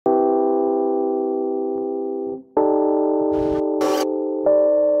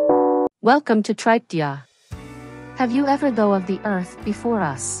Welcome to Triptya. Have you ever thought of the Earth before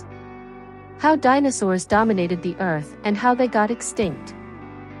us? How dinosaurs dominated the Earth and how they got extinct?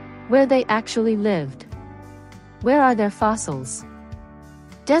 Where they actually lived? Where are their fossils?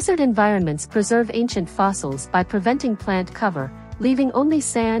 Desert environments preserve ancient fossils by preventing plant cover, leaving only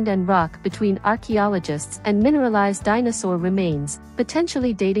sand and rock between archaeologists and mineralized dinosaur remains,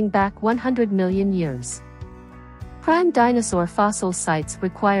 potentially dating back 100 million years. Prime dinosaur fossil sites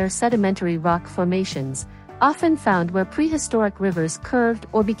require sedimentary rock formations, often found where prehistoric rivers curved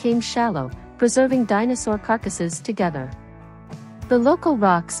or became shallow, preserving dinosaur carcasses together. The local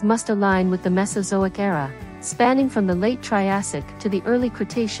rocks must align with the Mesozoic era, spanning from the late Triassic to the early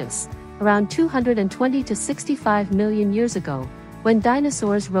Cretaceous, around 220 to 65 million years ago, when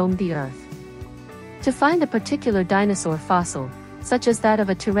dinosaurs roamed the Earth. To find a particular dinosaur fossil, such as that of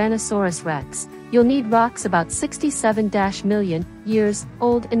a Tyrannosaurus rex, you'll need rocks about 67 million years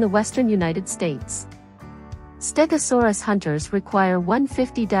old in the western United States. Stegosaurus hunters require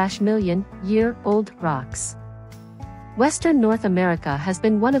 150 million year old rocks. Western North America has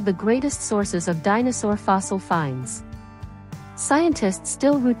been one of the greatest sources of dinosaur fossil finds. Scientists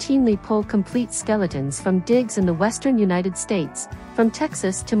still routinely pull complete skeletons from digs in the western United States, from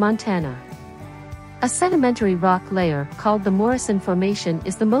Texas to Montana. A sedimentary rock layer called the Morrison Formation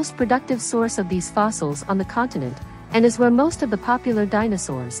is the most productive source of these fossils on the continent, and is where most of the popular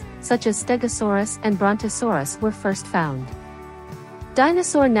dinosaurs, such as Stegosaurus and Brontosaurus, were first found.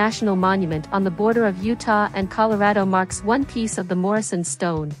 Dinosaur National Monument on the border of Utah and Colorado marks one piece of the Morrison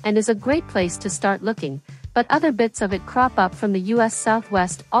stone and is a great place to start looking, but other bits of it crop up from the U.S.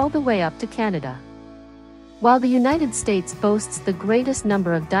 Southwest all the way up to Canada. While the United States boasts the greatest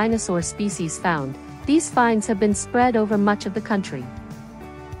number of dinosaur species found, these finds have been spread over much of the country.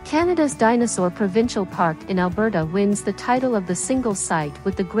 Canada's Dinosaur Provincial Park in Alberta wins the title of the single site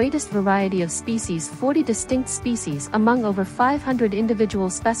with the greatest variety of species. 40 distinct species among over 500 individual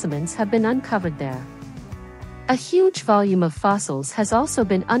specimens have been uncovered there. A huge volume of fossils has also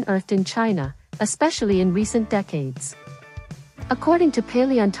been unearthed in China, especially in recent decades. According to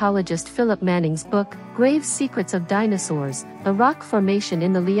paleontologist Philip Manning's book, Grave Secrets of Dinosaurs, the rock formation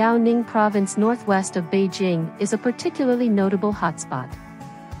in the Liaoning province northwest of Beijing is a particularly notable hotspot.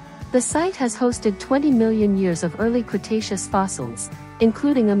 The site has hosted 20 million years of early Cretaceous fossils,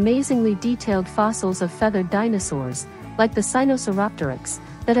 including amazingly detailed fossils of feathered dinosaurs, like the Sinosauropteryx,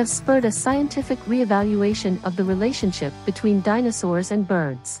 that have spurred a scientific re-evaluation of the relationship between dinosaurs and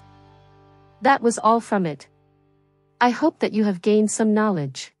birds. That was all from it. I hope that you have gained some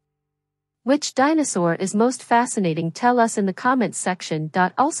knowledge. Which dinosaur is most fascinating? Tell us in the comments section.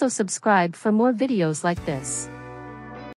 Also subscribe for more videos like this.